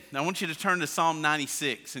I want you to turn to Psalm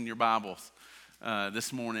 96 in your Bibles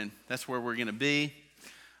this morning. That's where we're going to be.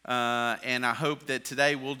 And I hope that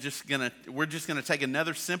today we're just going to take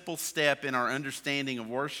another simple step in our understanding of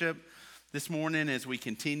worship this morning as we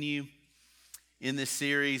continue in this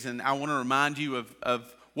series. And I want to remind you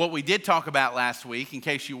of what we did talk about last week, in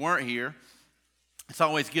case you weren't here. It's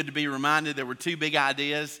always good to be reminded. There were two big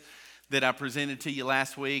ideas that I presented to you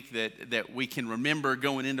last week that we can remember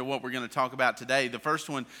going into what we're going to talk about today. The first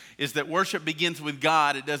one is that worship begins with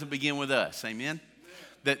God. It doesn't begin with us. Amen?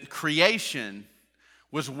 That creation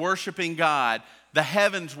was worshiping God. The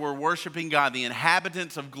heavens were worshiping God. The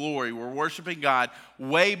inhabitants of glory were worshiping God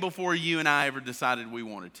way before you and I ever decided we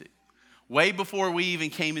wanted to. Way before we even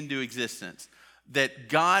came into existence. That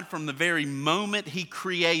God, from the very moment He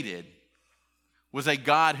created, was a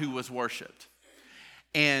God who was worshiped.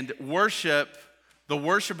 And the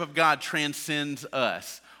worship of God transcends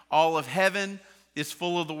us. All of heaven is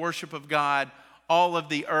full of the worship of God. All of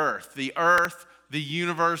the earth, the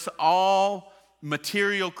universe, all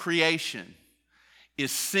material creation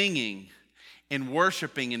is singing and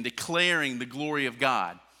worshiping and declaring the glory of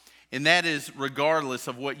God. And that is regardless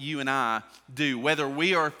of what you and I do. Whether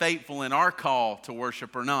we are faithful in our call to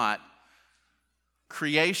worship or not,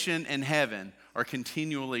 creation and heaven are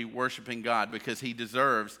continually worshiping God because He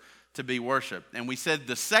deserves to be worshiped. And we said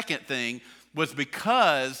the second thing was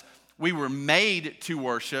because we were made to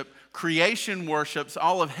worship, creation worships,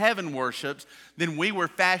 all of heaven worships, then we were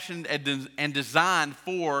fashioned and designed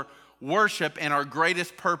for worship, and our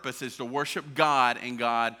greatest purpose is to worship God and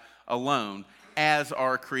God alone as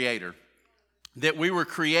our Creator. That we were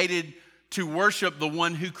created to worship the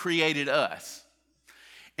one who created us.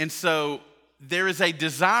 And so there is a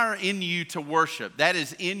desire in you to worship. That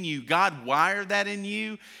is in you. God wired that in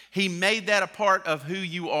you. He made that a part of who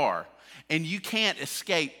you are. And you can't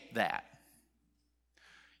escape that.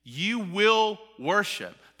 You will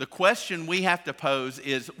worship. The question we have to pose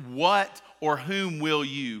is, what or whom will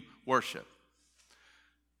you worship?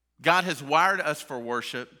 God has wired us for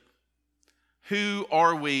worship. Who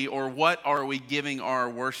are we, or what are we giving our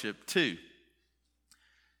worship to?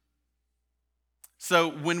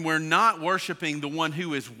 So when we're not worshiping the one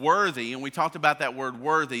who is worthy, and we talked about that word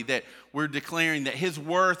worthy, that we're declaring that His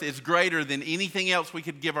worth is greater than anything else we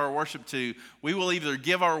could give our worship to, we will either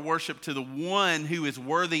give our worship to the one who is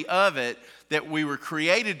worthy of it, that we were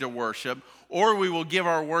created to worship, or we will give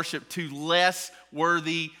our worship to less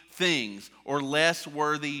worthy things or less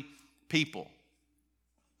worthy people.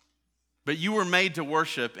 But you were made to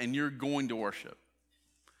worship, and you're going to worship.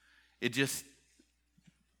 It just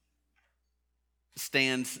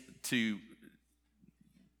stands to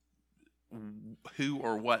who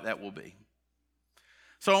or what that will be.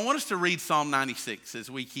 So I want us to read Psalm 96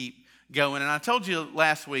 as we keep going. And I told you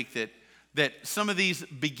last week that some of these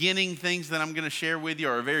beginning things that I'm going to share with you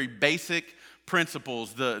are very basic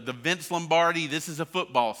principles. The Vince Lombardi, this is a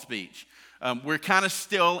football speech. We're kind of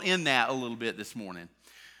still in that a little bit this morning.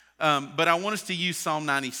 But I want us to use Psalm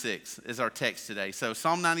 96 as our text today. So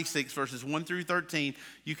Psalm 96, verses 1 through 13.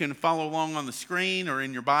 You can follow along on the screen or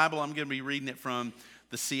in your Bible. I'm going to be reading it from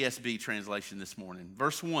the CSB translation this morning.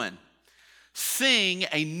 Verse 1. Sing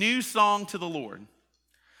a new song to the Lord.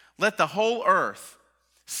 Let the whole earth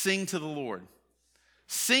sing to the Lord.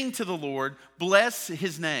 Sing to the Lord. Bless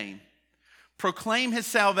His name. Proclaim His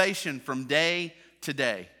salvation from day to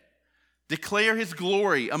day. Declare His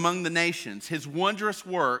glory among the nations, His wondrous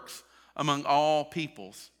works among all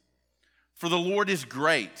peoples. For the Lord is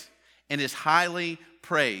great and is highly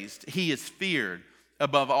praised. He is feared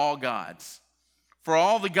above all gods. For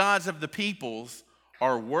all the gods of the peoples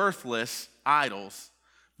are worthless idols,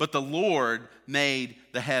 but the Lord made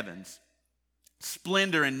the heavens.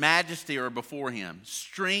 Splendor and majesty are before Him.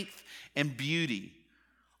 Strength and beauty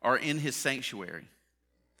are in His sanctuary.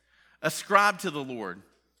 Ascribe to the Lord,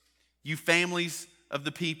 you families of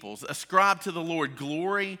the peoples. Ascribe to the Lord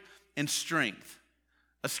glory and strength.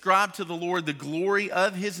 Ascribe to the Lord the glory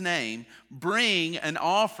of His name. Bring an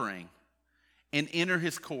offering and enter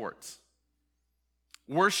His courts.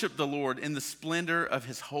 Worship the Lord in the splendor of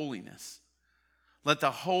His holiness. Let the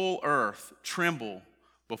whole earth tremble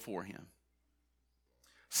before Him.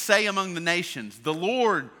 Say among the nations, the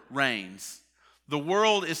Lord reigns. The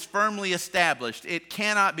world is firmly established. It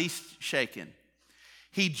cannot be shaken.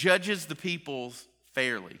 He judges the peoples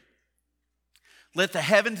fairly. Let the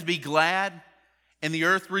heavens be glad and the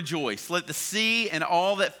earth rejoice. Let the sea and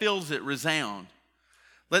all that fills it resound.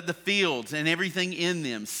 Let the fields and everything in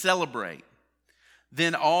them celebrate.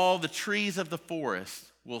 Then all the trees of the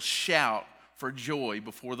forest will shout for joy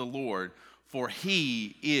before the Lord, for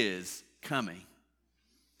He is coming.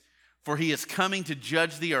 for he is coming to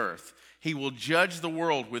judge the earth. He will judge the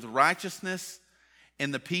world with righteousness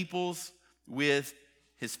and the peoples with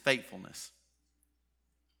his faithfulness.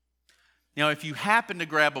 Now, if you happen to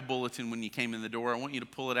grab a bulletin when you came in the door, I want you to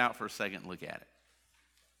pull it out for a second and look at it.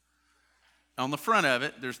 On the front of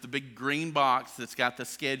it, there's the big green box that's got the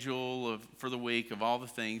schedule for the week of all the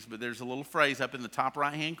things, but there's a little phrase up in the top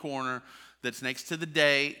right-hand corner that's next to the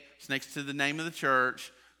date, it's next to the name of the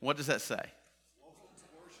church. What does that say?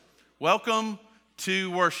 Welcome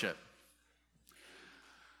to worship.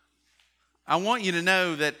 I want you to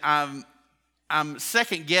know that I'm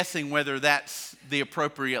second guessing whether that's the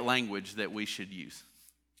appropriate language that we should use.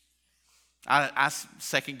 I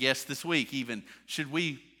second guessed this week even, should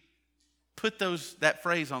we put that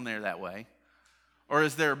phrase on there that way? Or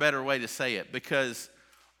is there a better way to say it? Because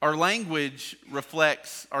our language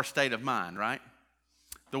reflects our state of mind, right?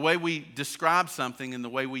 The way we describe something and the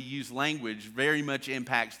way we use language very much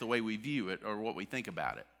impacts the way we view it or what we think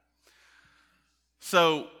about it.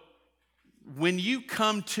 So when you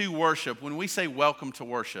come to worship, when we say welcome to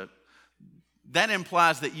worship, that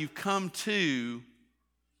implies that you've come to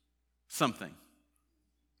something.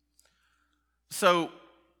 So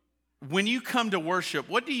when you come to worship,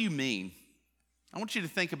 what do you mean? I want you to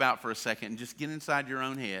think about for a second and just get inside your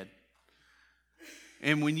own head.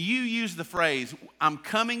 And when you use the phrase, I'm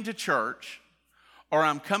coming to church or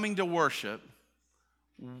I'm coming to worship,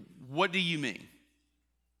 what do you mean?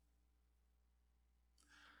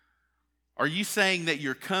 Are you saying that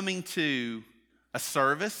you're coming to a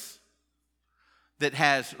service that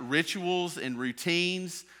has rituals and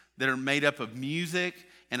routines that are made up of music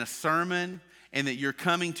and a sermon, and that you're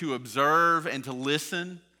coming to observe and to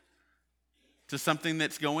listen to something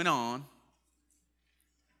that's going on?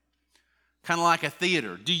 Kind of like a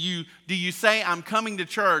theater. Do you say I'm coming to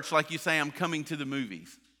church like you say I'm coming to the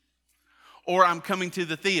movies? Or I'm coming to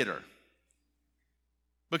the theater?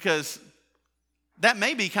 Because that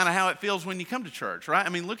may be kind of how it feels when you come to church, right? I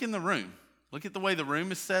mean, look in the room. Look at the way the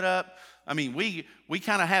room is set up. I mean, we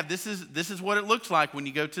kind of have, this is what it looks like when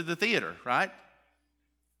you go to the theater, right?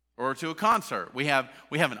 Or to a concert. We have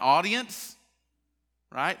an audience,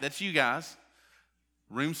 right? That's you guys.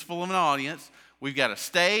 Room's full of an audience. We've got a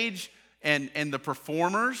stage, and the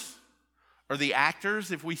performers or the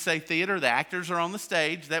actors. If we say theater, the actors are on the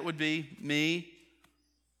stage. That would be me,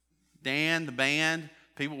 Dan, the band.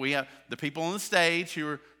 We have the people on the stage who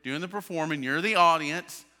are doing the performing. You're the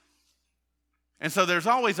audience. And so there's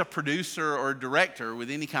always a producer or a director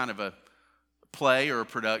with any kind of a play or a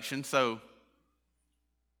production. So,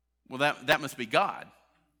 well, that must be God.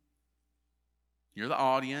 You're the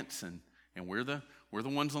audience, and we're the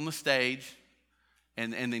ones on the stage.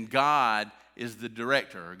 And then God is the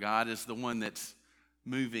director. God is the one that's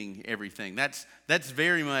moving everything. That's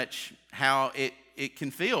very much how it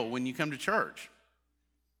can feel when you come to church.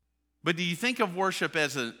 But do you think of worship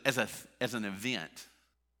as an event?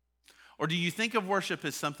 Or do you think of worship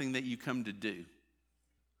as something that you come to do?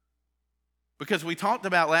 Because we talked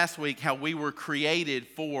about last week how we were created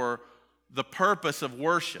for the purpose of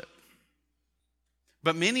worship.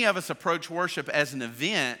 But many of us approach worship as an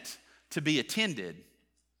event to be attended.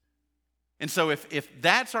 And so if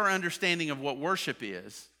that's our understanding of what worship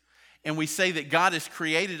is, and we say that God has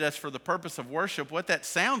created us for the purpose of worship, what that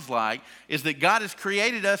sounds like is that God has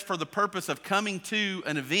created us for the purpose of coming to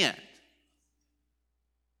an event.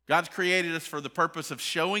 God's created us for the purpose of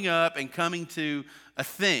showing up and coming to a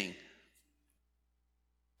thing.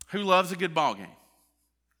 Who loves a good ball game?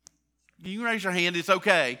 You can raise your hand. It's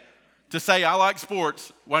okay to say, I like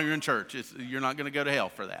sports while you're in church. You're not going to go to hell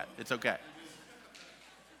for that. It's okay.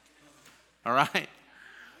 All right?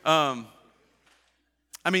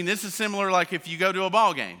 I mean, this is similar like if you go to a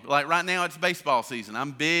ball game. Like right now it's baseball season.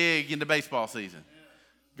 I'm big into baseball season.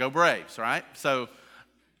 Go Braves, right? So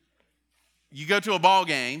you go to a ball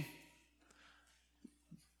game.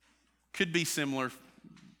 Could be similar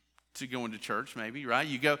to going to church maybe, right?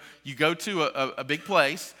 You go to a big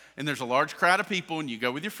place and there's a large crowd of people and you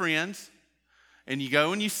go with your friends and you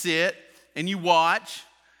go and you sit and you watch.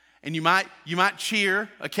 And you might cheer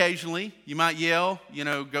occasionally. You might yell,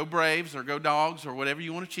 go Braves or go Dogs or whatever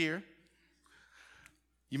you want to cheer.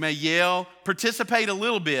 You may yell, participate a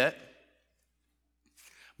little bit.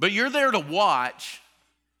 But you're there to watch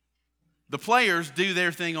the players do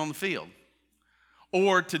their thing on the field.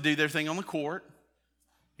 Or to do their thing on the court.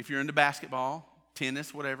 If you're into basketball,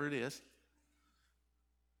 tennis, whatever it is.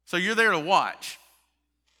 So you're there to watch.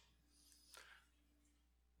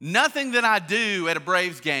 Nothing that I do at a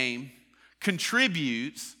Braves game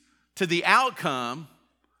contributes to the outcome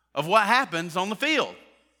of what happens on the field,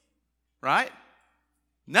 right?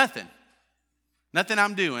 Nothing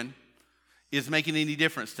I'm doing is making any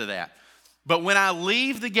difference to that. But when I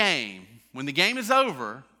leave the game, when the game is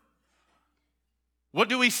over, what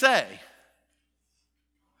do we say?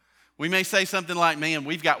 We may say something like, man,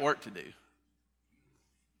 we've got work to do.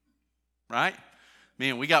 Right?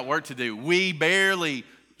 Man, we got work to do. We barely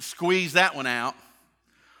squeezed that one out.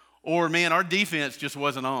 Or, man, our defense just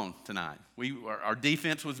wasn't on tonight. Our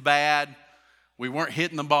defense was bad. We weren't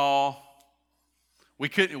hitting the ball. We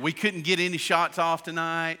couldn't get any shots off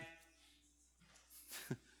tonight.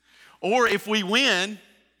 Or if we win,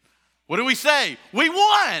 what do we say? We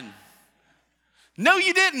won. No,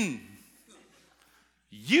 you didn't.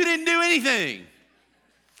 You didn't do anything.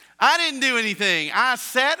 I didn't do anything. I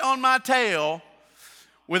sat on my tail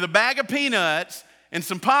with a bag of peanuts and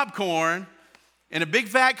some popcorn and a big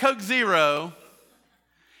fat Coke Zero,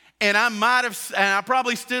 and I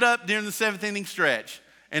probably stood up during the seventh inning stretch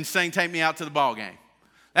and sang "Take Me Out to the Ball Game."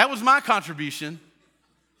 That was my contribution.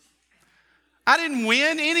 I didn't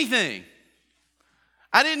win anything.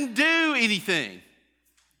 I didn't do anything.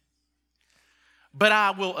 But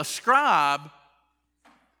I will ascribe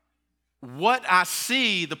what I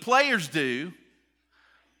see the players do.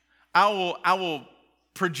 I will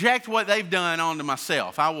project what they've done onto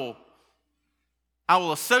myself. I will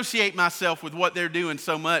associate myself with what they're doing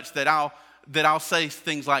so much that I'll say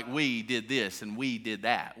things like, we did this and we did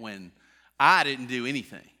that, when I didn't do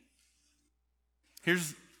anything.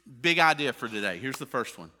 Here's a big idea for today. Here's the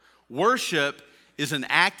first one. Worship is an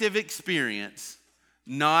active experience,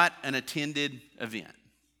 not an attended event.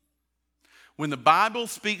 When the Bible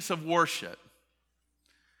speaks of worship,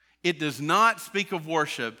 it does not speak of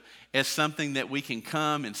worship as something that we can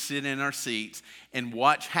come and sit in our seats and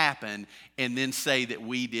watch happen and then say that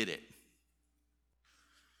we did it.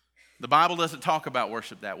 The Bible doesn't talk about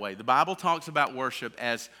worship that way. The Bible talks about worship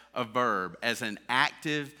as a verb, as an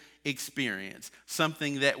active experience,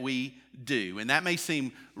 something that we do. And that may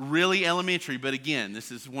seem really elementary, but again,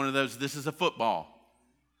 this is a football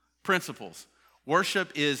principles.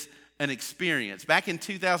 Worship is an experience. Back in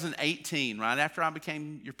 2018, right after I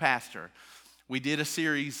became your pastor, we did a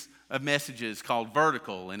series of messages called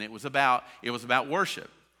Vertical, and it was about worship.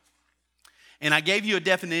 And I gave you a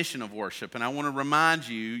definition of worship, and I want to remind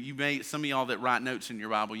you, some of y'all that write notes in your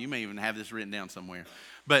Bible, you may even have this written down somewhere.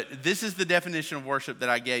 But this is the definition of worship that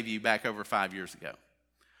I gave you back over 5 years ago.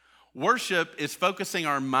 Worship is focusing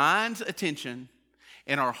our mind's attention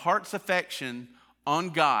and our heart's affection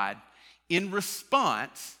on God in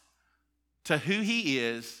response to who He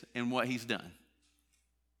is and what He's done.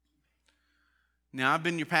 Now, I've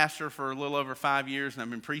been your pastor for a little over 5 years, and I've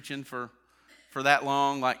been preaching for that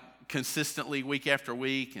long, like consistently week after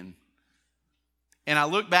week. And I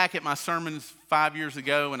look back at my sermons 5 years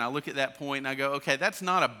ago, and I look at that point, and I go, okay, that's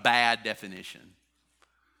not a bad definition.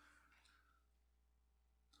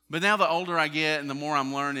 But now the older I get and the more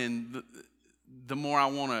I'm learning, the more I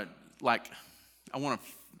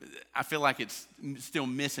feel like it's still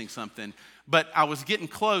missing something. But I was getting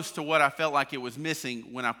close to what I felt like it was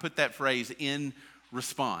missing when I put that phrase "in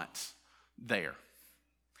response" there.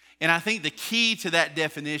 And I think the key to that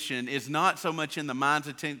definition is not so much in the mind's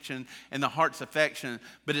attention and the heart's affection,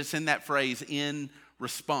 but it's in that phrase "in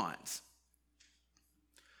response."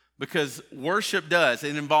 Because worship it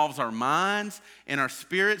involves our minds and our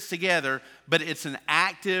spirits together, but it's an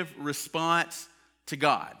active response to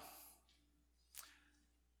God.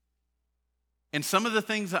 And some of the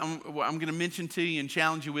things I'm going to mention to you and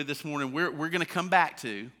challenge you with this morning, we're going to come back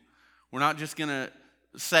to. We're not just going to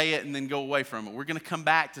say it and then go away from it. We're going to come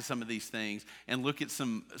back to some of these things and look at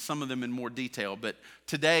some of them in more detail. But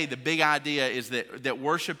today, the big idea is that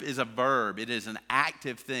worship is a verb. It is an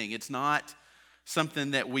active thing. It's not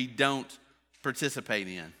something that we don't participate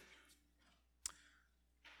in.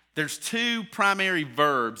 There's two primary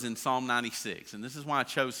verbs in Psalm 96, and this is why I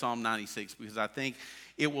chose Psalm 96, because I think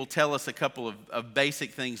it will tell us a couple of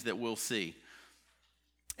basic things that we'll see.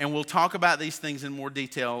 And we'll talk about these things in more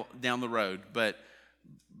detail down the road, but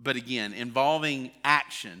again, involving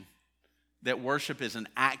action, that worship is an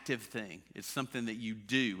active thing. It's something that you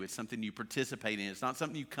do. It's something you participate in. It's not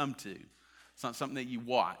something you come to. It's not something that you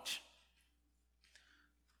watch.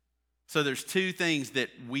 So there's two things that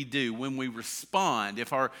we do when we respond.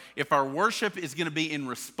 If our worship is going to be in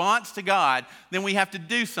response to God, then we have to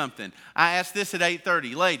do something. I asked this at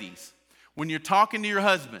 8:30. Ladies, when you're talking to your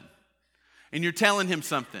husband and you're telling him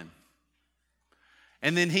something,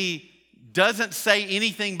 and then he doesn't say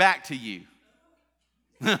anything back to you.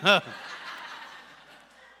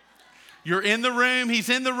 You're in the room, he's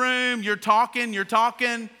in the room, you're talking,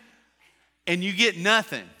 and you get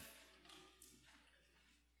nothing.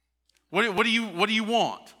 What do you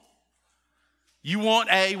want? You want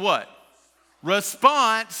a what?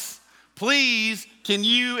 Response, please, can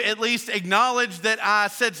you at least acknowledge that I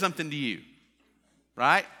said something to you?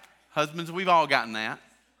 Right? Husbands, we've all gotten that.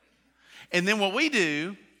 And then what we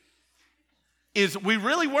do is we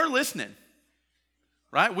really were listening.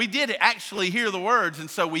 Right? We did actually hear the words, and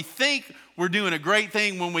so we think we're doing a great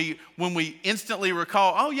thing when we instantly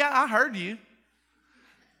recall, oh yeah, I heard you.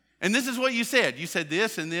 And this is what you said. You said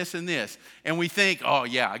this and this and this. And we think, oh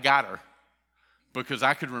yeah, I got her because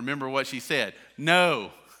I could remember what she said.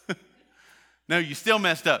 No. No, you still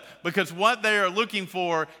messed up, because what they are looking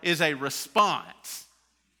for is a response.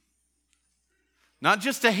 Not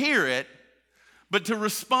just to hear it, but to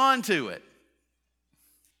respond to it.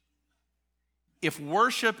 If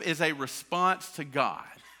worship is a response to God,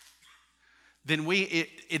 then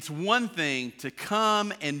it's one thing to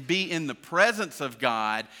come and be in the presence of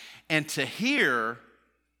God and to hear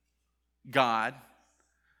God,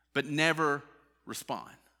 but never respond.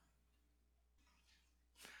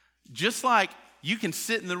 Just like you can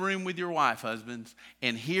sit in the room with your wife, husbands,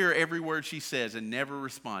 and hear every word she says and never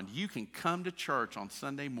respond. You can come to church on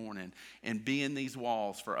Sunday morning and be in these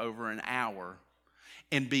walls for over an hour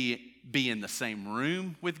and be in the same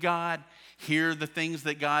room with God, hear the things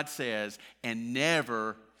that God says, and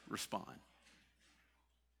never respond.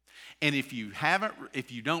 And if you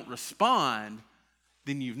don't respond,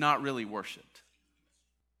 then you've not really worshiped.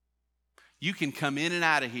 You can come in and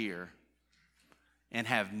out of here and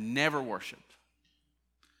have never worshiped.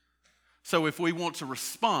 So if we want to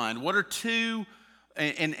respond, what are two,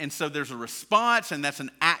 and so there's a response and that's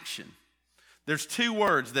an action. There's two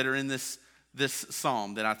words that are in this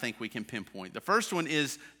psalm that I think we can pinpoint. The first one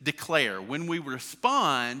is declare. When we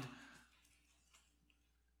respond,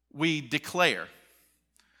 we declare.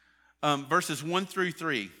 Verses 1 through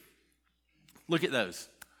 3. Look at those.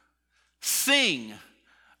 Sing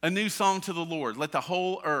a new song to the Lord. Let the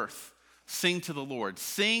whole earth sing to the Lord.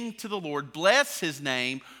 Sing to the Lord. Bless his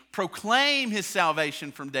name. Proclaim his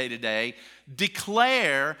salvation from day to day.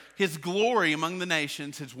 Declare his glory among the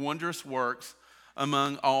nations, his wondrous works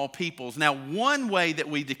among all peoples. Now, one way that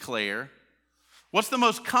we declare, what's the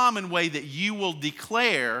most common way that you will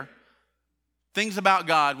declare things about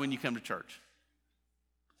God when you come to church?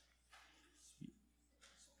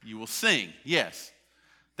 You will sing, yes.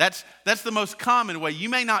 That's the most common way. You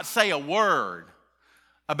may not say a word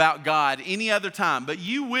about God any other time, but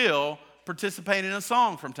you will participate in a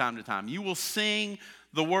song from time to time. You will sing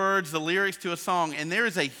the words, the lyrics to a song, and there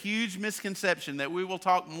is a huge misconception that we will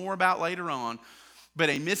talk more about later on, but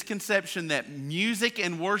a misconception that music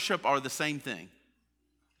and worship are the same thing.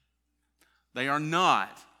 They are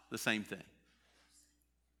not the same thing.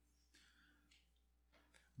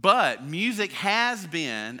 But music has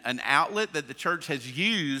been an outlet that the church has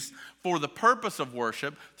used for the purpose of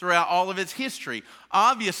worship throughout all of its history.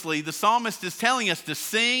 Obviously, the psalmist is telling us to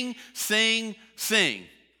sing, sing, sing.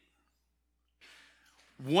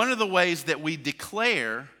 One of the ways that we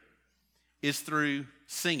declare is through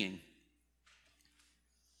singing.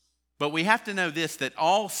 But we have to know this, that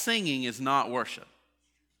all singing is not worship.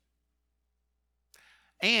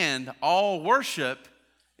 And all worship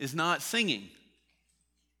is not singing.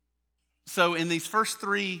 So in these first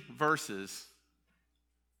 3 verses,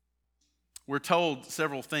 we're told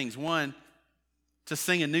several things. One, to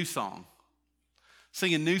sing a new song.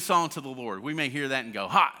 Sing a new song to the Lord. We may hear that and go,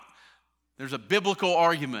 ha, there's a biblical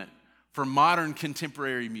argument for modern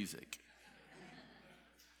contemporary music.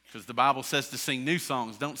 Because the Bible says to sing new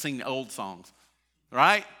songs, don't sing the old songs.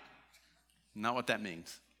 Right? Not what that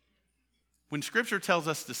means. When Scripture tells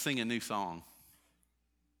us to sing a new song,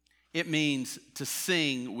 it means to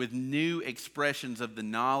sing with new expressions of the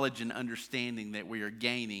knowledge and understanding that we are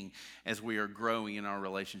gaining as we are growing in our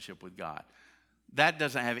relationship with God. That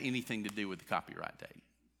doesn't have anything to do with the copyright date.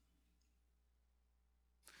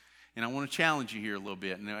 And I want to challenge you here a little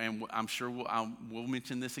bit, and I'm sure we'll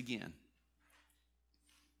mention this again.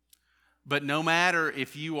 But no matter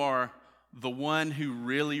if you are the one who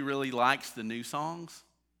really, really likes the new songs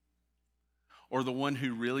or the one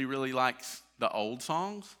who really, really likes the old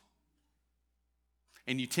songs,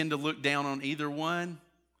 and you tend to look down on either one,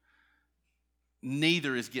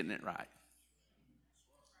 neither is getting it right.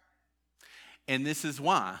 And this is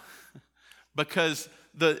why. Because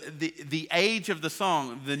the age of the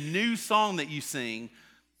song, the new song that you sing,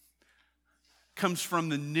 comes from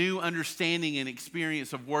the new understanding and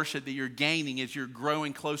experience of worship that you're gaining as you're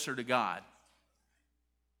growing closer to God.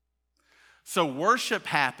 So worship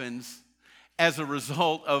happens as a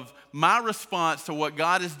result of my response to what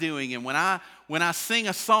God is doing. And when I sing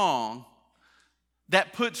a song,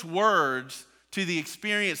 that puts words to the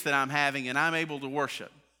experience that I'm having, and I'm able to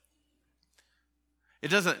worship. It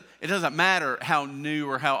doesn't matter how new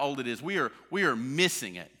or how old it is. We are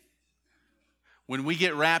missing it when we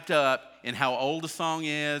get wrapped up in how old a song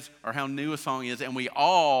is or how new a song is, and we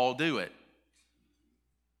all do it.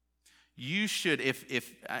 You should,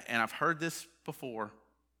 and I've heard this before,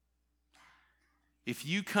 if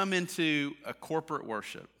you come into a corporate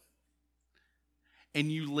worship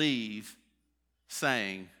and you leave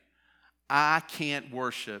saying, I can't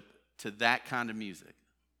worship to that kind of music,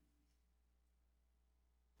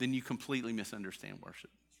 then you completely misunderstand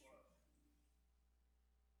worship.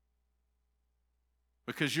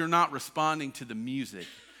 Because you're not responding to the music,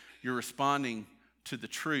 you're responding to the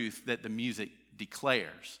truth that the music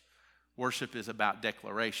declares. Worship is about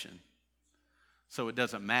declaration. So it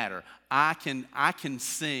doesn't matter. I can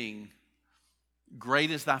sing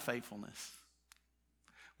Great Is Thy Faithfulness,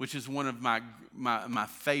 which is one of my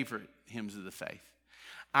favorite hymns of the faith.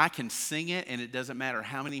 I can sing it, and it doesn't matter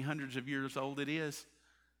how many hundreds of years old it is.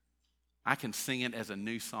 I can sing it as a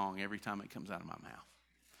new song every time it comes out of my mouth.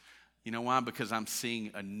 You know why? Because I'm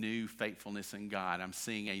seeing a new faithfulness in God. I'm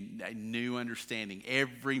seeing a new understanding.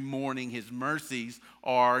 Every morning His mercies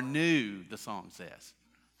are new, the song says.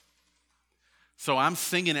 So I'm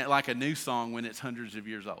singing it like a new song when it's hundreds of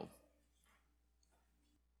years old.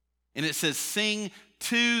 And it says, sing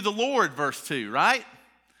to the Lord, verse 2, right?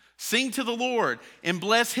 Sing to the Lord and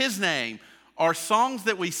bless His name. Our songs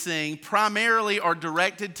that we sing primarily are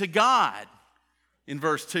directed to God in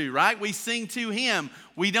verse 2, right? We sing to Him.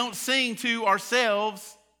 We don't sing to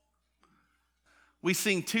ourselves. We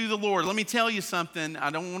sing to the Lord. Let me tell you something. I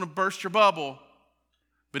don't want to burst your bubble,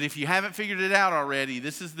 but if you haven't figured it out already,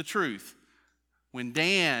 this is the truth. When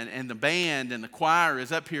Dan and the band and the choir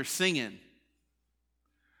is up here singing,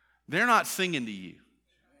 they're not singing to you.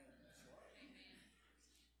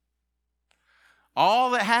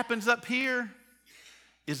 All that happens up here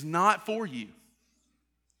is not for you.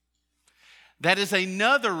 That is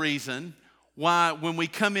another reason why when we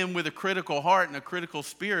come in with a critical heart and a critical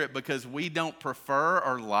spirit because we don't prefer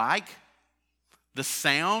or like the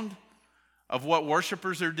sound of what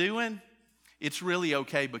worshipers are doing, it's really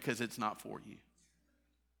okay because it's not for you.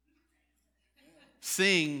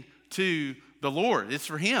 Sing to the Lord. It's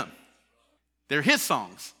for Him. They're His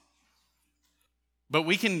songs. But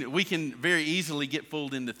we can very easily get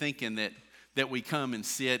fooled into thinking that we come and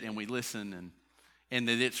sit and we listen and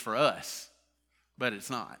that it's for us. But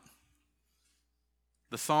it's not.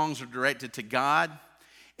 The songs are directed to God,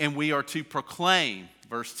 and we are to proclaim,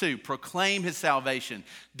 verse 2, proclaim His salvation,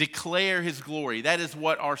 declare His glory. That is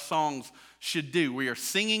what our songs should do. We are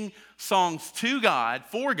singing songs to God,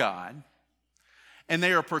 for God, and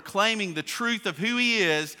they are proclaiming the truth of who He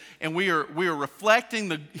is, and we are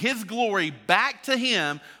reflecting His glory back to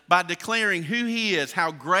Him by declaring who He is,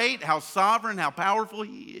 how great, how sovereign, how powerful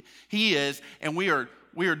He is, and we are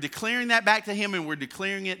declaring that back to Him, and we're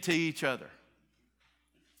declaring it to each other.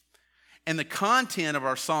 And the content of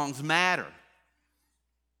our songs matter.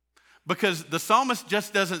 Because the psalmist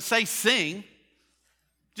just doesn't say sing.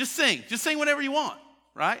 Just sing. Just sing whatever you want,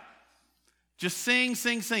 right? Just sing,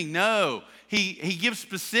 sing, sing. No. He gives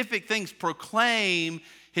specific things. Proclaim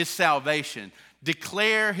His salvation.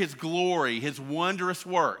 Declare His glory, His wondrous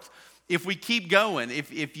works. If we keep going,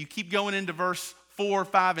 if you keep going into verse 4,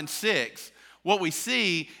 5, and 6, what we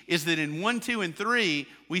see is that in 1, 2, and 3,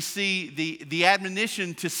 we see the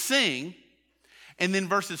admonition to sing. And then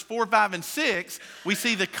verses 4, 5, and 6, we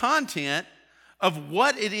see the content of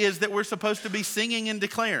what it is that we're supposed to be singing and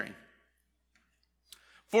declaring.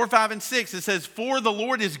 4, 5, and 6, it says, for the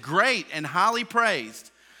Lord is great and highly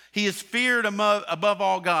praised. He is feared above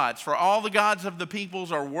all gods. For all the gods of the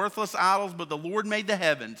peoples are worthless idols, but the Lord made the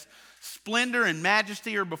heavens. Splendor and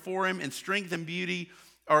majesty are before Him, and strength and beauty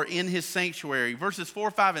are in His sanctuary. Verses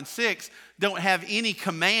 4, 5, and 6 don't have any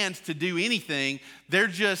commands to do anything. They're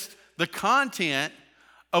just the content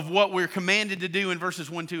of what we're commanded to do in verses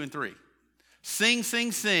 1, 2, and 3. Sing,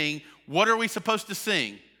 sing, sing. What are we supposed to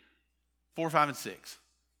sing? 4, 5, and 6.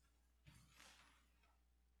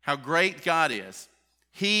 How great God is.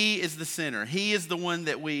 He is the center. He is the one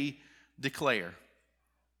that we declare.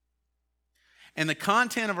 And the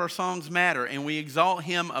content of our songs matter, and we exalt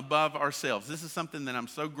Him above ourselves. This is something that I'm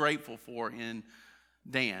so grateful for in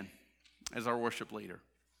Dan as our worship leader.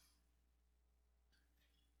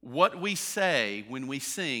 What we say when we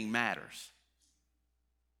sing matters.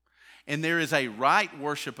 And there is a right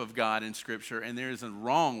worship of God in Scripture, and there is a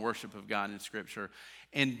wrong worship of God in Scripture.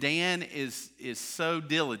 And Dan is so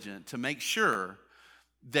diligent to make sure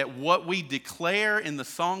that what we declare in the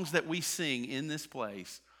songs that we sing in this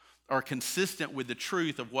place are consistent with the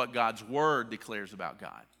truth of what God's Word declares about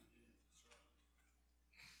God.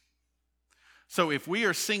 So if we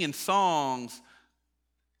are singing songs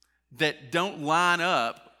that don't line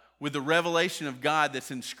up with the revelation of God that's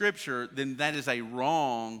in Scripture, then that is a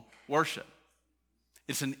wrong worship.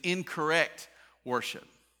 It's an incorrect worship.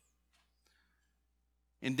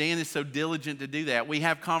 And Dan is so diligent to do that. We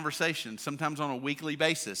have conversations, sometimes on a weekly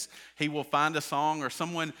basis. He will find a song, or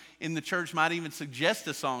someone in the church might even suggest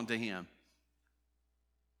a song to him.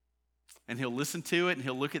 And he'll listen to it, and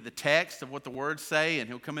he'll look at the text of what the words say, and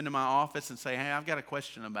he'll come into my office and say, hey, I've got a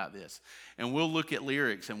question about this. And we'll look at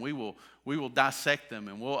lyrics, and we will dissect them,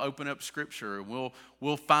 and we'll open up Scripture, and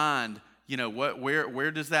we'll find,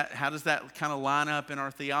 where does that, how does that kind of line up in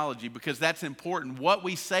our theology? Because that's important. What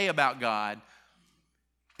we say about God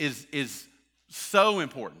is so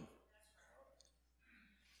important.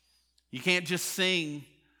 You can't just sing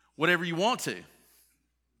whatever you want to.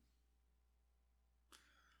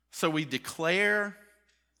 So we declare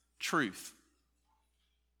truth.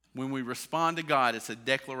 When we respond to God, it's a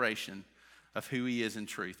declaration of who He is in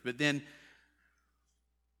truth. But then,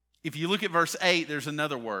 if you look at verse 8, there's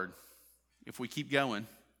another word. If we keep going,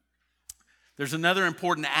 there's another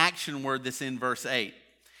important action word that's in verse 8.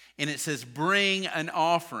 And it says, bring an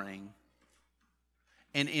offering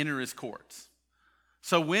and enter His courts.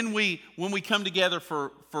 So when we come together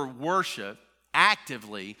for worship,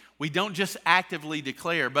 actively, we don't just actively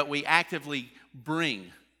declare, but we actively bring.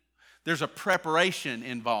 There's a preparation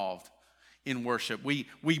involved in worship. We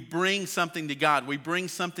bring something to God. We bring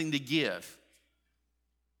something to give.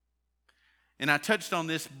 And I touched on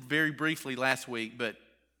this very briefly last week, but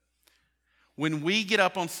when we get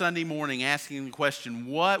up on Sunday morning asking the question,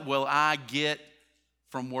 what will I get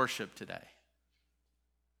from worship today?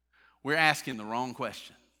 We're asking the wrong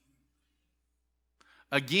question.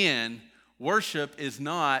 Again, worship is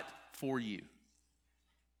not for you.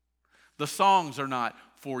 The songs are not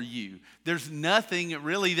for you. There's nothing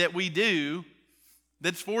really that we do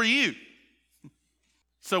that's for you.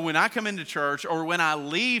 So when I come into church, or when I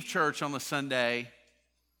leave church on a Sunday,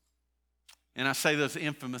 and I say those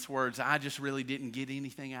infamous words, I just really didn't get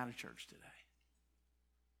anything out of church today.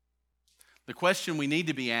 The question we need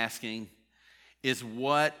to be asking is,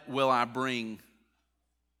 what will I bring?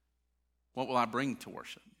 What will I bring to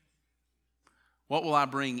worship? What will I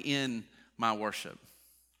bring in my worship?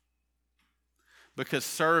 Because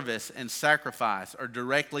service and sacrifice are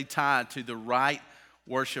directly tied to the right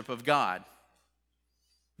worship of God.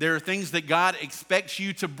 There are things that God expects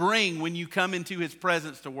you to bring when you come into His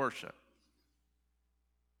presence to worship.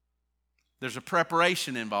 There's a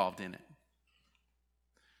preparation involved in it.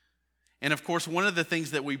 And of course, one of the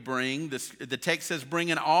things that we bring, the text says, bring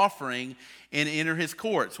an offering and enter His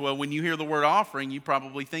courts. Well, when you hear the word offering, you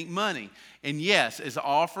probably think money. And yes, is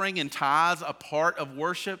offering and tithes a part of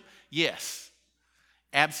worship? Yes,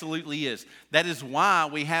 absolutely is. That is why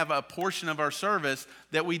we have a portion of our service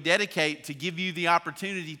that we dedicate to give you the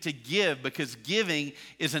opportunity to give, because giving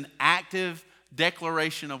is an active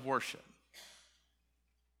declaration of worship.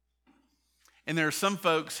 And there are some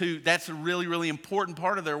folks who that's a really, really important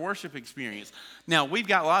part of their worship experience. Now, we've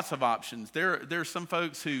got lots of options. There are some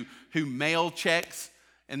folks who mail checks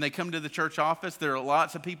and they come to the church office. There are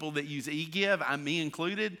lots of people that use e-give, me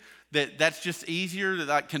included, that's just easier.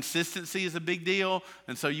 Like, consistency is a big deal.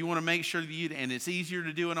 And so you want to make sure that and it's easier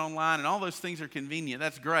to do it online, and all those things are convenient.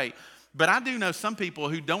 That's great. But I do know some people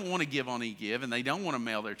who don't want to give on e-give, and they don't want to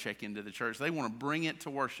mail their check into the church. They want to bring it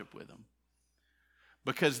to worship with them,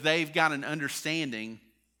 because they've got an understanding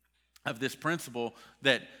of this principle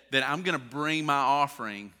that I'm going to bring my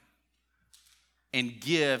offering and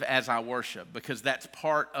give as I worship, because that's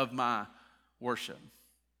part of my worship.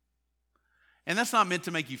 And that's not meant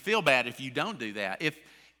to make you feel bad if you don't do that.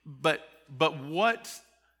 But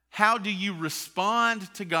how do you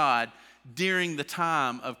respond to God during the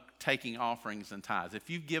time of taking offerings and tithes? If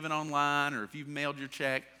you've given online or if you've mailed your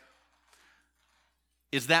check,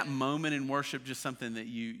 is that moment in worship just something that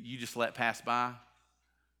you just let pass by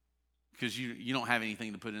because you don't have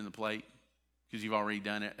anything to put in the plate because you've already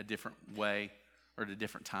done it a different way or at a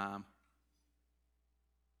different time?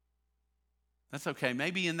 That's okay.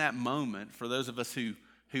 Maybe in that moment, for those of us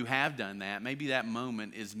who have done that, maybe that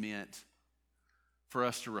moment is meant for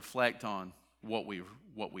us to reflect on what we've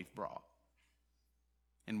brought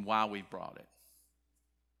and why we've brought it,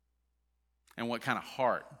 and what kind of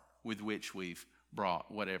heart with which we've brought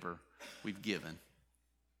whatever we've given.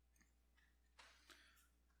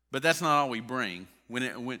 But that's not all we bring.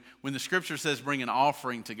 When the Scripture says bring an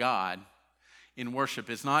offering to God in worship,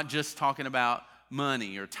 it's not just talking about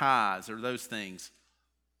money or tithes or those things.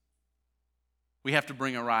 We have to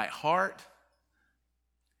bring a right heart,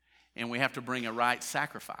 and we have to bring a right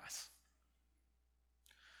sacrifice.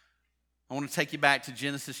 I want to take you back to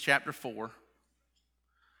Genesis chapter 4.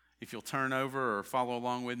 If you'll turn over or follow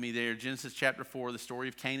along with me there, Genesis chapter 4, the story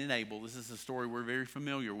of Cain and Abel. This is a story we're very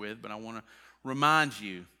familiar with, but I want to remind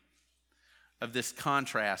you of this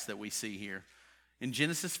contrast that we see here. In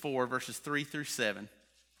Genesis 4, verses 3 through 7,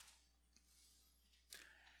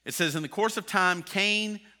 it says, "In the course of time,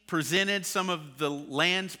 Cain presented some of the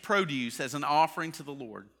land's produce as an offering to the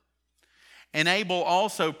Lord. And Abel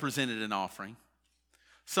also presented an offering,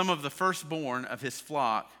 some of the firstborn of his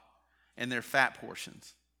flock and their fat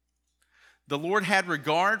portions. The Lord had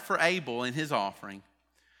regard for Abel and his offering,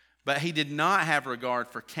 but he did not have regard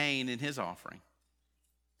for Cain and his offering.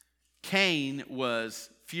 Cain was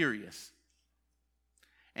furious,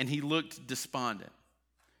 and he looked despondent.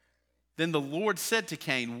 Then the Lord said to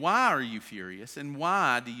Cain, 'Why are you furious, and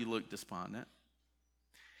why do you look despondent?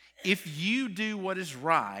 If you do what is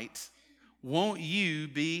right, won't you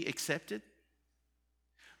be accepted?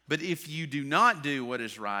 But if you do not do what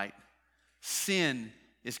is right, sin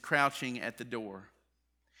is crouching at the door.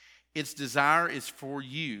 Its desire is for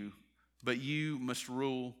you, but you must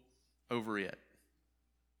rule over it.'"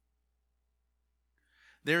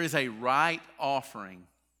 There is a right offering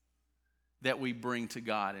that we bring to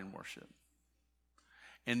God in worship.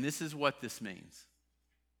 And this is what this means.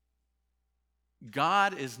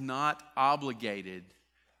 God is not obligated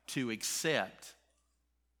to accept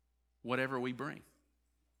whatever we bring.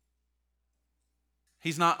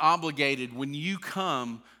 He's not obligated when you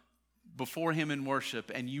come before him in worship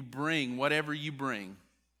and you bring whatever you bring.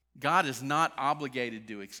 God is not obligated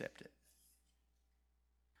to accept it.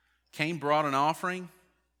 Cain brought an offering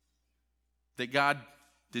that God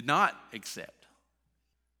did not accept.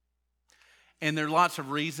 And there are lots of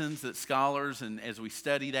reasons that scholars, and as we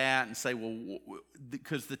study that and say, well,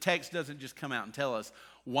 because the text doesn't just come out and tell us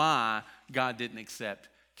why God didn't accept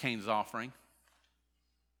Cain's offering.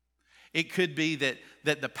 It could be that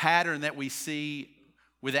the pattern that we see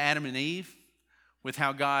with Adam and Eve, with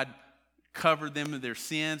how God covered them of their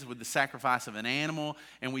sins with the sacrifice of an animal,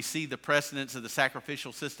 and we see the precedence of the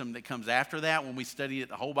sacrificial system that comes after that. When we study it,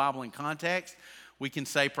 the whole Bible in context, we can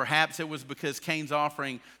say perhaps it was because Cain's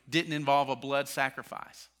offering didn't involve a blood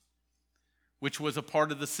sacrifice, which was a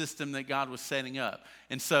part of the system that God was setting up.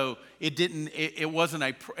 And so it wasn't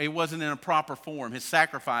in a proper form. His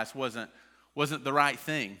sacrifice wasn't the right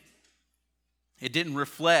thing. It didn't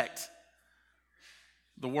reflect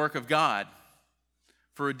the work of God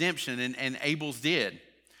for redemption, and Abel's did.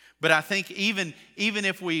 But I think even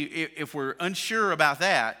if we're unsure about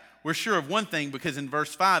that, we're sure of one thing, because in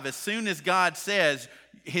verse 5, as soon as God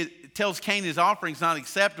tells Cain his offering's not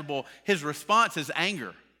acceptable, his response is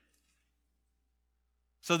anger.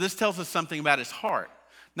 So this tells us something about his heart.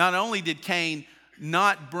 Not only did Cain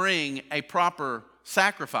not bring a proper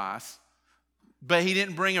sacrifice, but he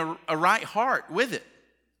didn't bring a right heart with it.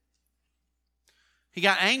 He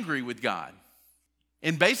got angry with God.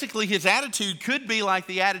 And basically his attitude could be like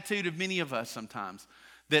the attitude of many of us sometimes.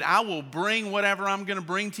 That I will bring whatever I'm going to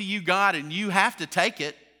bring to you, God, and you have to take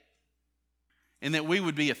it. And that we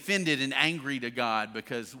would be offended and angry to God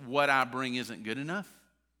because what I bring isn't good enough.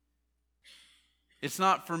 It's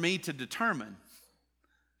not for me to determine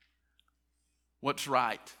what's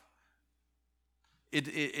right.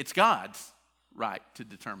 It's God's right to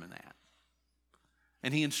determine that.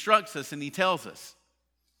 And he instructs us and he tells us,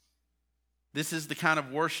 this is the kind of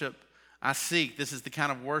worship I seek. This is the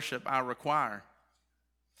kind of worship I require.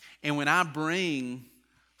 And when I bring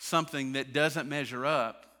something that doesn't measure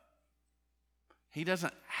up, he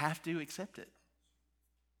doesn't have to accept it.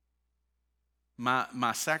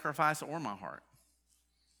 My sacrifice or my heart.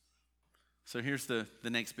 So here's the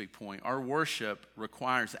next big point. Our worship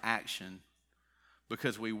requires action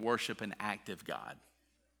because we worship an active God.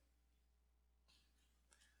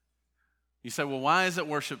 You say, well, why isn't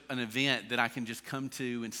worship an event that I can just come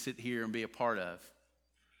to and sit here and be a part of?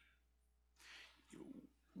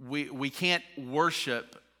 We can't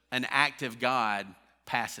worship an active God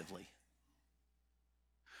passively.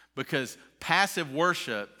 Because passive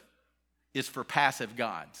worship is for passive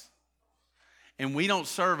gods. And we don't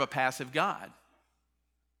serve a passive God.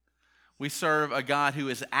 We serve a God who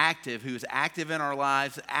is active in our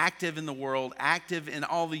lives, active in the world, active in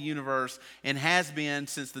all the universe, and has been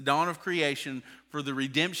since the dawn of creation for the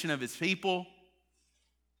redemption of his people.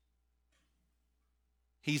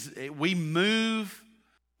 We move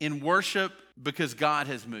in worship because God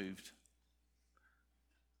has moved.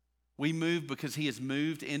 We move because he has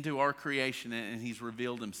moved into our creation and he's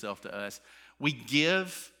revealed himself to us. We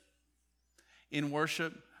give in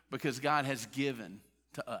worship because God has given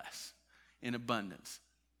to us in abundance.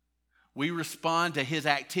 We respond to his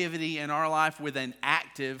activity in our life with an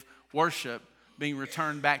active worship being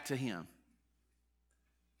returned back to Him.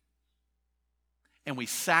 And we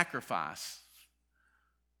sacrifice.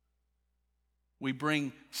 We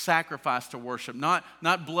bring sacrifice to worship, not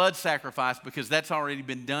blood sacrifice, because that's already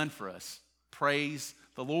been done for us. Praise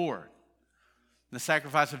the Lord. The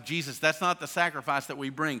sacrifice of Jesus, that's not the sacrifice that we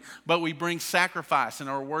bring, but we bring sacrifice in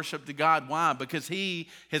our worship to God. Why? Because He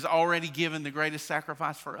has already given the greatest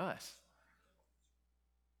sacrifice for us.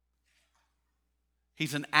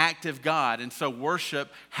 He's an active God, and so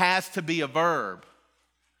worship has to be a verb.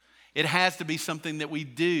 It has to be something that we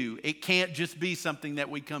do. It can't just be something that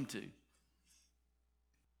we come to.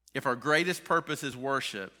 If our greatest purpose is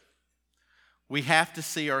worship, we have to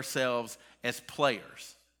see ourselves as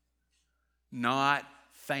players, not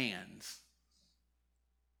fans.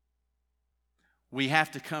 We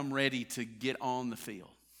have to come ready to get on the field,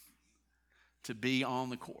 to be on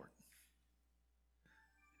the court.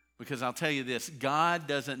 Because I'll tell you this, God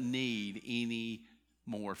doesn't need any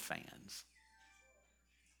more fans.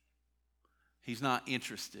 He's not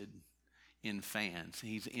interested in fans.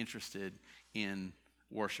 He's interested in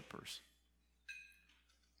worshipers.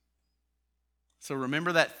 So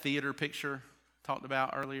remember that theater picture talked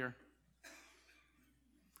about earlier?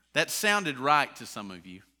 That sounded right to some of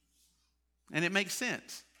you. And it makes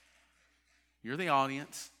sense. You're the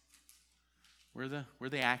audience. We're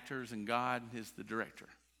the actors, and God is the director.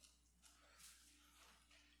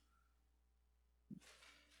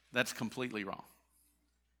 That's completely wrong,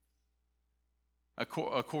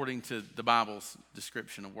 according to the Bible's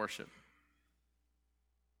description of worship.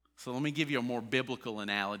 So let me give you a more biblical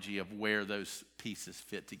analogy of where those pieces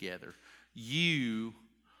fit together. You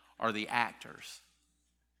are the actors.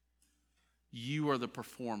 You are the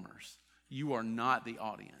performers. You are not the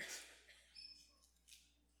audience.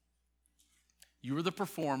 You are the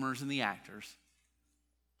performers and the actors.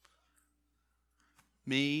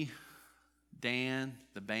 Me, Dan,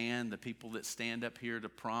 the band, the people that stand up here to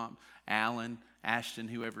prompt, Alan, Ashton,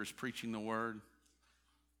 whoever is preaching the word.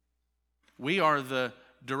 We are the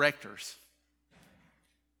directors.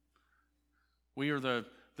 We are the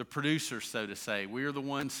producers, so to say. We are the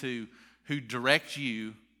ones who direct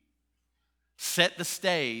you, set the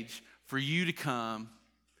stage for you to come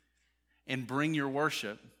and bring your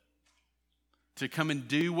worship, to come and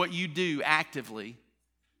do what you do actively.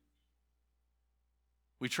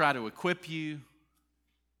 We try to equip you.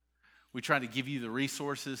 We try to give you the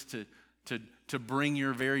resources to bring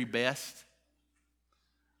your very best.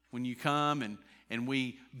 When you come and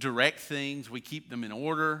we direct things, we keep them in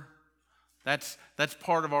order. That's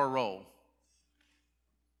part of our role.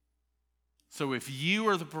 So if you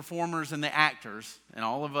are the performers and the actors, and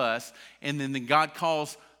all of us, and then God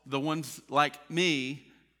calls the ones like me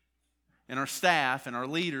and our staff and our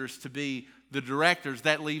leaders to be the directors,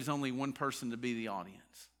 that leaves only one person to be the audience.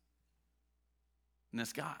 And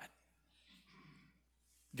that's God.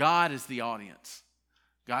 God is the audience.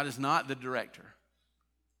 God is not the director.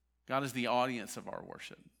 God is the audience of our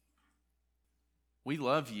worship. We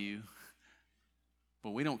love you,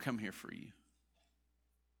 but we don't come here for you.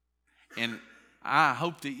 And I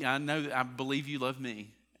believe you love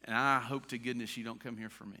me, and I hope to goodness you don't come here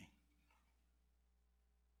for me.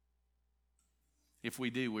 If we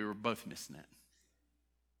do, we were both missing it.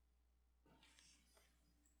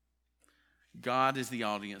 God is the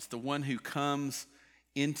audience. The one who comes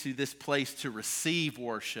into this place to receive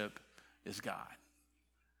worship is God.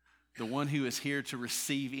 The one who is here to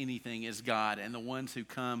receive anything is God. And the ones who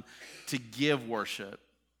come to give worship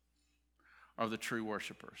are the true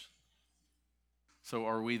worshipers. So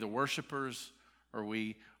are we the worshipers? Are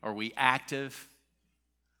we active?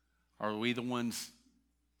 Are we the ones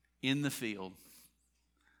in the field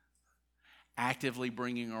actively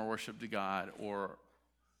bringing our worship to God? Or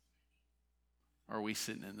are we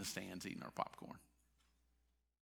sitting in the stands eating our popcorn?